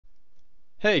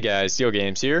Hey guys, Steel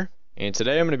Games here, and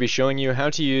today I'm going to be showing you how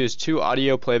to use two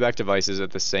audio playback devices at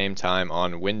the same time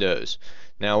on Windows.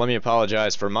 Now let me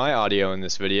apologize for my audio in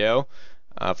this video.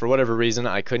 For whatever reason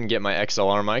I couldn't get my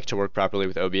XLR mic to work properly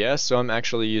with OBS, so I'm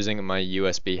actually using my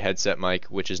USB headset mic,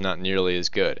 which is not nearly as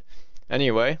good.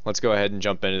 Anyway, let's go ahead and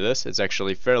jump into this. It's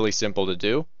actually fairly simple to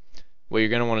do. What you're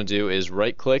going to want to do is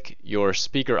right click your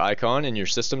speaker icon in your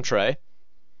system tray,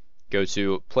 go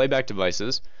to playback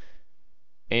devices,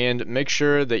 and make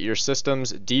sure that your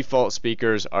system's default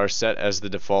speakers are set as the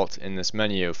default in this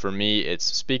menu. For me, it's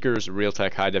speakers,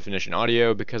 realtek high definition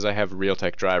audio, because I have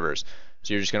realtek drivers.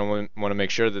 So you're just going to want to make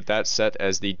sure that that's set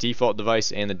as the default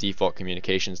device and the default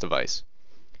communications device.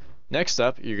 Next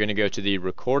up, you're going to go to the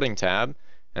recording tab,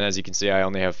 and as you can see, I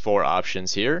only have 4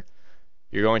 options here.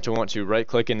 You're going to want to right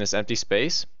click in this empty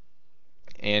space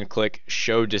and click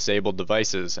show disabled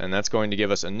devices, and that's going to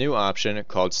give us a new option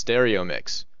called stereo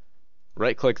mix.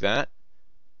 Right click that,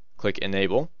 click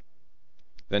enable,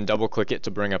 then double click it to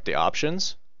bring up the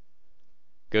options.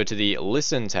 Go to the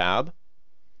listen tab,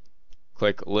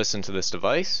 click listen to this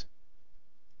device,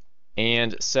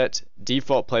 and set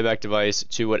default playback device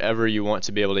to whatever you want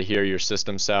to be able to hear your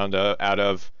system sound out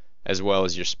of, as well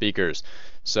as your speakers.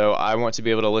 So I want to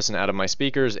be able to listen out of my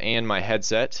speakers and my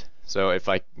headset. So if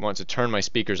I want to turn my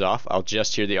speakers off, I'll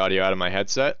just hear the audio out of my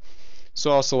headset.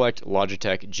 So I'll select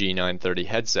Logitech G930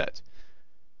 headset.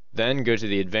 Then go to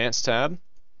the Advanced tab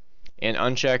and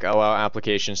uncheck Allow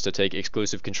applications to take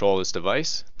exclusive control of this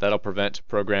device. That'll prevent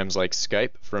programs like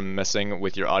Skype from messing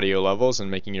with your audio levels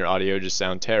and making your audio just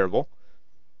sound terrible.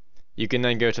 You can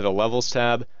then go to the Levels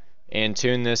tab and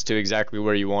tune this to exactly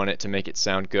where you want it to make it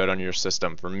sound good on your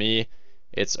system. For me,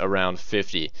 it's around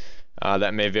 50.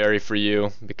 That may vary for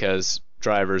you because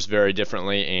drivers vary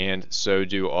differently, and so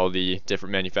do all the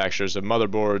different manufacturers of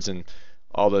motherboards and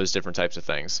all those different types of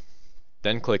things.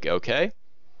 Then click OK,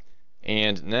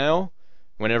 and now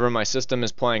whenever my system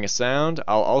is playing a sound,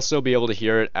 I'll also be able to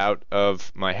hear it out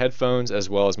of my headphones as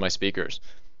well as my speakers.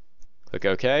 Click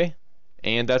OK,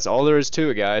 and that's all there is to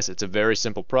it, guys. It's a very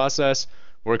simple process,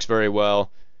 works very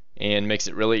well, and makes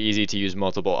it really easy to use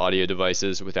multiple audio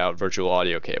devices without virtual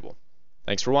audio cable.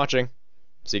 Thanks for watching.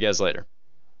 See you guys later.